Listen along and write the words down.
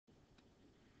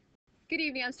Good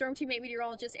evening. I'm Storm Teammate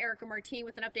Meteorologist Erika Martin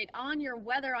with an update on your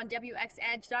weather on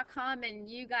WXEdge.com. And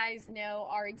you guys know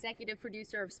our executive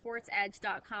producer of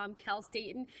SportsEdge.com, Kels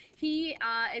Dayton. He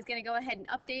is going to go ahead and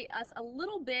update us a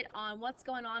little bit on what's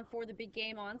going on for the big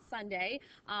game on Sunday.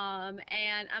 And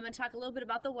I'm going to talk a little bit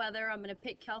about the weather. I'm going to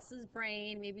pick Kels's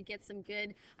brain, maybe get some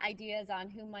good ideas on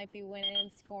who might be winning,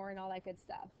 scoring, all that good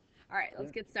stuff. All right,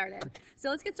 let's get started. So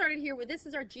let's get started here with this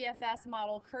is our GFS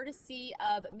model, courtesy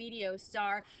of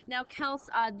Meteostar. Now, Kels,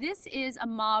 this is a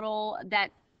model that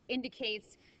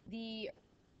indicates the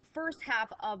first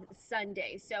half of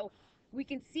Sunday. So we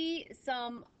can see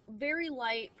some very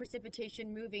light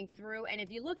precipitation moving through, and if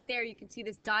you look there, you can see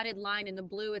this dotted line in the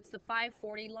blue. It's the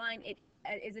 540 line.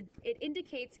 It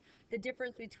indicates the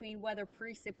difference between whether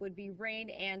precip would be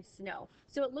rain and snow.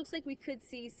 So it looks like we could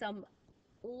see some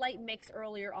light mix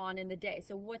earlier on in the day.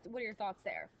 So what are your thoughts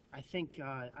there? I think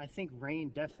rain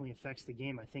definitely affects the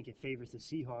game. I think it favors the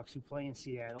Seahawks, who play in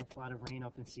Seattle. A lot of rain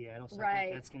up in Seattle, so I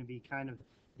think that's going to be kind of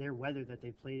their weather that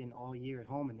they played in all year at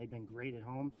home, and they've been great at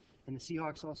home. And the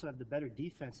Seahawks also have the better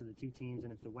defense of the two teams,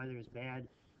 and if the weather is bad,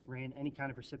 rain, any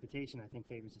kind of precipitation, I think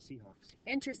favors the Seahawks.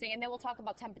 Interesting. And then we'll talk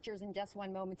about temperatures in just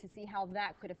one moment to see how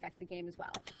that could affect the game as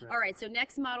well. Right. All right, so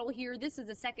next model here, this is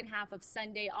the second half of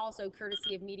Sunday, also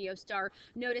courtesy of Meteostar.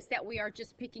 Notice that we are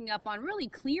just picking up on really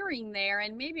clearing there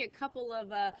and maybe a couple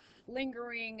of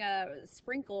lingering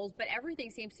sprinkles, but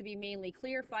everything seems to be mainly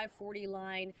clear. 540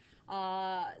 line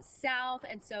south,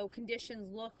 and so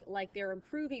conditions look like they're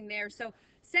improving there. So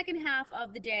second half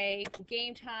of the day,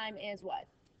 game time is what?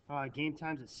 Game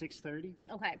time's at 6:30.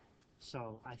 Okay.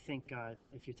 So I think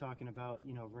if you're talking about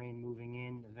rain moving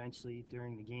in eventually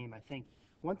during the game, I think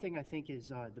one thing is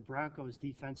the Broncos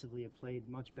defensively have played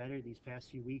much better these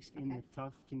past few weeks in the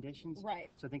tough conditions. Right.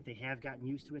 So I think they have gotten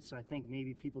used to it. So I think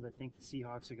maybe people that think the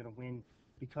Seahawks are going to win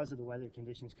because of the weather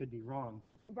conditions could be wrong.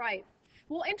 Right.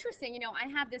 Well, interesting. I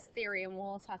have this theory, and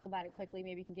we'll talk about it quickly.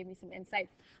 Maybe you can give me some insight.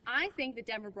 I think the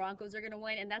Denver Broncos are going to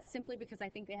win, and that's simply because I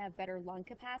think they have better lung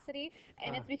capacity,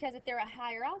 and it's because they're at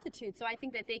higher altitude. So I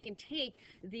think that they can take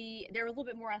they're a little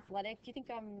bit more athletic. Do you think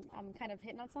I'm kind of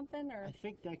hitting on something? Or I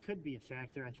think that could be a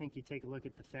factor. I think you take a look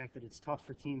at the fact that it's tough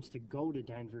for teams to go to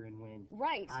Denver and win.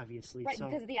 Right. Obviously. Right, so,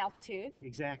 because of the altitude.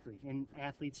 Exactly. And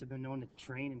athletes have been known to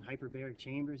train in hyperbaric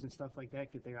chambers and stuff like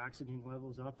that, get their oxygen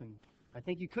levels up, and I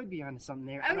think you could be onto something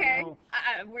there. Okay,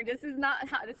 this is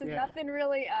nothing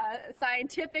really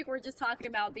scientific. We're just talking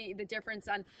about the difference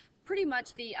on pretty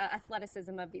much the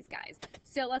athleticism of these guys.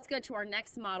 So let's go to our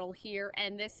next model here,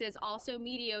 and this is also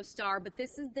Meteostar, but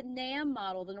this is the NAM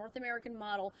model, the North American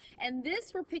model, and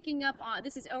this we're picking up on.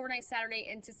 This is overnight Saturday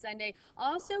into Sunday,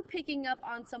 also picking up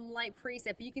on some light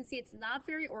precip. You can see it's not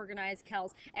very organized,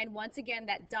 Kels, and once again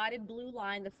that dotted blue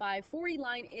line, the 540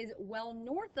 line, is well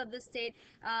north of the state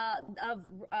of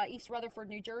East Rutherford,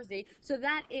 New Jersey. So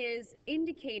that is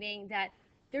indicating that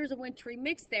there's a wintry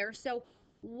mix there. So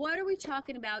what are we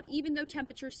talking about? Even though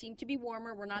temperatures seem to be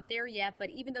warmer, we're not there yet,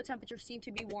 but even though temperatures seem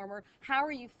to be warmer, how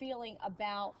are you feeling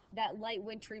about that light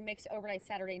wintry mix overnight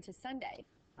Saturday into Sunday?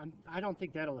 I don't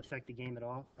think that'll affect the game at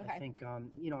all. Okay. I think,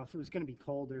 if it was going to be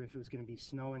colder, if it was going to be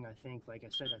snowing, I think, like I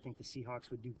said, I think the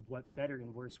Seahawks would do better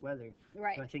in worse weather.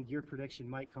 Right. So I think your prediction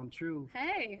might come true.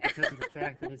 Hey. Because of the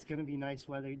fact that it's going to be nice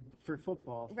weather for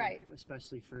football. Right.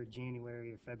 Especially for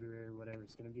January or February or whatever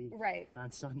it's going to be. Right.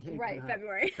 On Sunday. Right,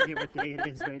 February. I forget what day it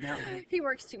is right now. He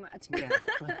works too much. Yeah.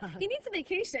 He needs a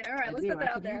vacation. All right, let's put that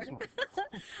out there.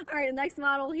 All right, the next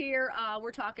model here,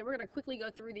 we're going to quickly go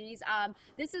through these.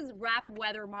 This is wrap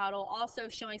weather model, also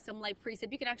showing some light precip.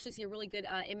 You can actually see a really good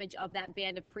image of that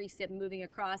band of precip moving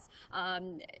across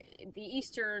the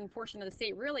eastern portion of the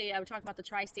state. Really, I would talk about the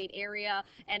tri-state area.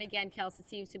 And again, Kels, it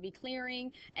seems to be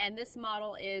clearing. And this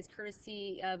model is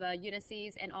courtesy of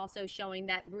Unisys, and also showing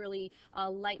that really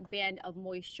light band of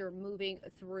moisture moving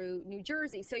through New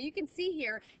Jersey. So you can see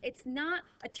here, it's not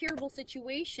a terrible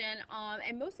situation,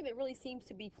 and most of it really seems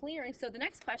to be clearing. So the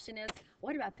next question is,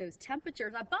 what about those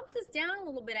temperatures? I bumped this down a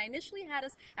little bit. I initially had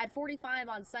us at 45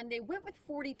 on Sunday, went with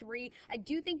 43. I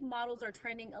do think models are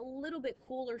trending a little bit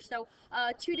cooler, so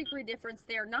 2-degree difference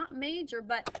there. Not major,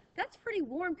 but that's pretty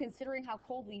warm considering how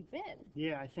cold we've been.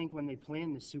 Yeah, I think when they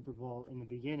planned the Super Bowl in the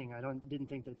beginning, I didn't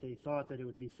think that they thought that it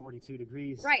would be 42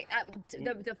 degrees. Right.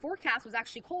 The forecast was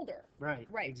actually colder. Right.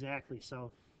 Right. Exactly.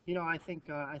 So, I think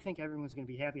everyone's going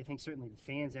to be happy. I think certainly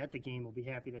the fans at the game will be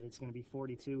happy that it's going to be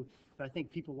 42. But I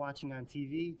think people watching on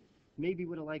TV maybe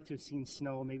would have liked to have seen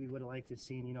snow. Maybe would have liked to have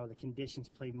seen, the conditions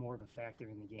play more of a factor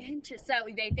in the game. Interesting. So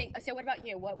they think. So what about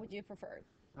you? What would you have preferred?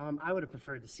 I would have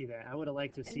preferred to see that. I would have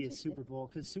liked to see a Super Bowl,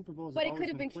 because Super Bowls. But it could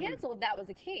have been canceled if that was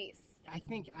the case.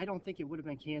 I don't think it would have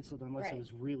been canceled unless Right. it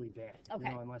was really bad. Okay.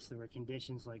 Unless there were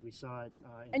conditions like we saw it.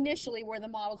 Initially, where the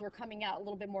models were coming out a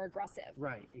little bit more aggressive.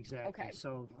 Right, exactly. Okay.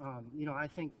 So, I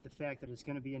think the fact that it's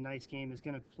going to be a nice game is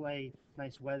going to play,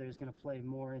 nice weather is going to play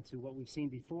more into what we've seen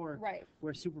before, Right.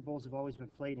 where Super Bowls have always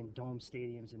been played in dome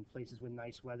stadiums and places with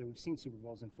nice weather. We've seen Super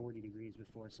Bowls in 40 degrees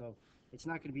before, so it's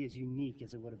not going to be as unique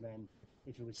as it would have been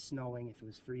if it was snowing, if it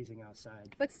was freezing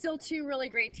outside. But still, two really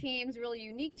great teams, really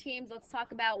unique teams. Let's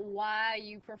talk about why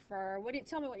you prefer.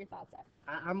 Tell me what your thoughts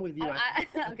are. I'm with you. I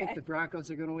Okay. think the Broncos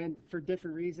are going to win for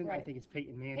different reasons. I Right. think it's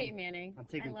Peyton Manning. Peyton Manning. I'm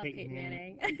taking I love Peyton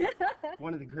Manning.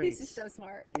 One of the greats. He's just so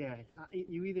smart. Yeah,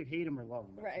 you either hate him or love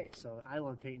him. Right. So I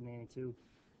love Peyton Manning too.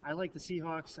 I like the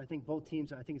Seahawks. I think both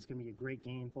teams. I think it's going to be a great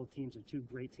game. Both teams are two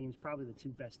great teams, probably the two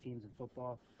best teams in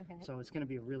football. Okay. So it's going to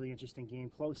be a really interesting game,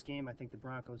 close game. I think the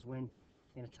Broncos win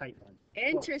in a tight one.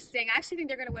 Interesting. I actually think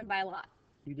they're going to win by a lot.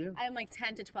 You do? I'm like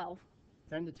 10-12.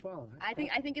 10-12. I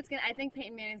think I think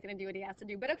Peyton Manning's gonna do what he has to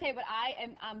do. But okay,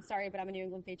 I'm sorry, but I'm a New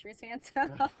England Patriots fan,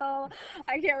 so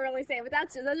I can't really say. But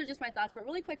those are just my thoughts. But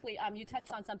really quickly, you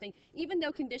touched on something. Even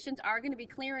though conditions are going to be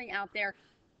clearing out there,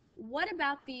 what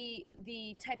about the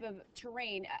type of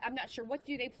terrain? I'm not sure. What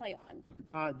do they play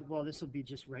on? Well, this will be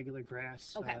just regular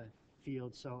grass. Okay.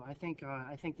 Field. So I think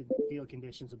the field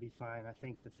conditions will be fine. I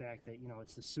think the fact that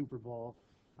it's the Super Bowl,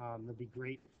 there'll be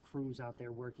great crews out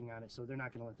there working on it, so they're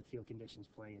not going to let the field conditions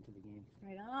play into the game.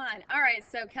 Right on. All right,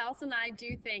 so Kels and I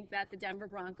do think that the Denver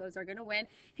Broncos are going to win.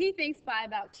 He thinks by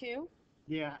about 2.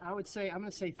 Yeah, I'm going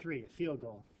to say 3, a field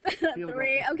goal.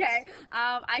 3, okay.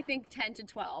 I think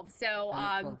 10-12. So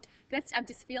 10-12. I'm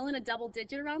just feeling a double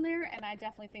digit around there, and I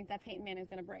definitely think that Peyton Manning is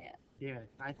going to bring it. Yeah,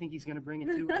 I think he's going to bring it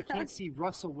too. I can't see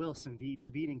Russell Wilson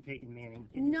beating Peyton Manning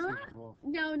in the Super Bowl.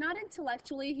 No, not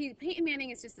intellectually. Peyton Manning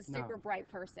is just a super bright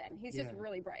person. He's just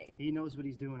really bright. He knows what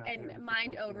he's doing out there. And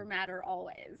mind over matter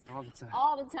always. All the time.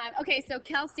 All the time. Okay, so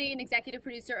Kels Dayton, executive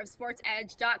producer of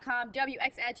SportsEdge.com,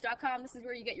 WXEdge.com. This is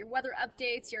where you get your weather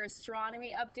updates, your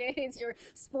astronomy updates, your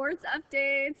sports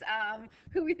updates,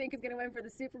 who we think is going to win for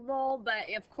the Super Bowl. But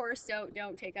of course,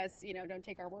 don't take us, don't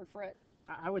take our word for it.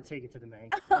 I would take it to the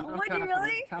bank. Would you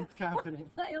really? I'm confident.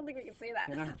 I don't think we can say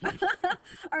that.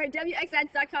 All right,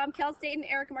 WXEdge.com, Kels Dayton,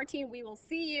 Erika Martine. We will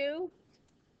see you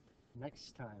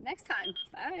next time.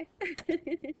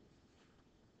 Bye.